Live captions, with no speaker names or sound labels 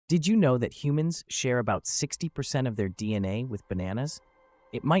Did you know that humans share about 60% of their DNA with bananas?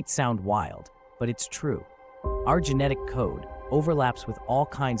 It might sound wild, but it's true. Our genetic code overlaps with all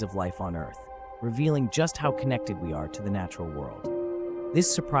kinds of life on Earth, revealing just how connected we are to the natural world.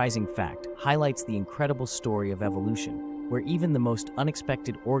 This surprising fact highlights the incredible story of evolution, where even the most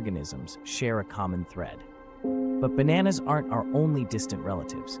unexpected organisms share a common thread. But bananas aren't our only distant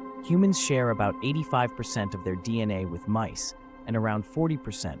relatives. Humans share about 85% of their DNA with mice, and around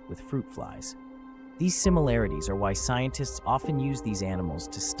 40% with fruit flies. These similarities are why scientists often use these animals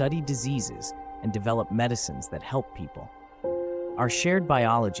to study diseases and develop medicines that help people. Our shared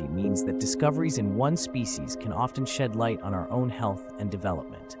biology means that discoveries in one species can often shed light on our own health and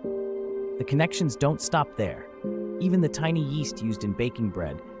development. The connections don't stop there. Even the tiny yeast used in baking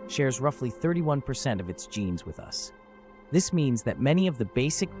bread shares roughly 31% of its genes with us. This means that many of the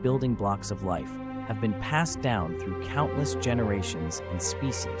basic building blocks of life have been passed down through countless generations and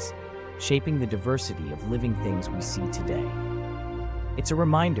species, shaping the diversity of living things we see today. It's a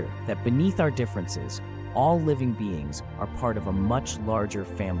reminder that beneath our differences, all living beings are part of a much larger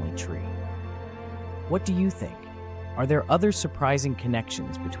family tree. What do you think? Are there other surprising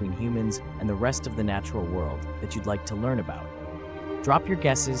connections between humans and the rest of the natural world that you'd like to learn about? Drop your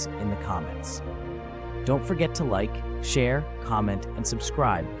guesses in the comments. Don't forget to like, share, comment, and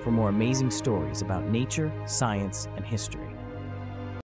subscribe for more amazing stories about nature, science, and history.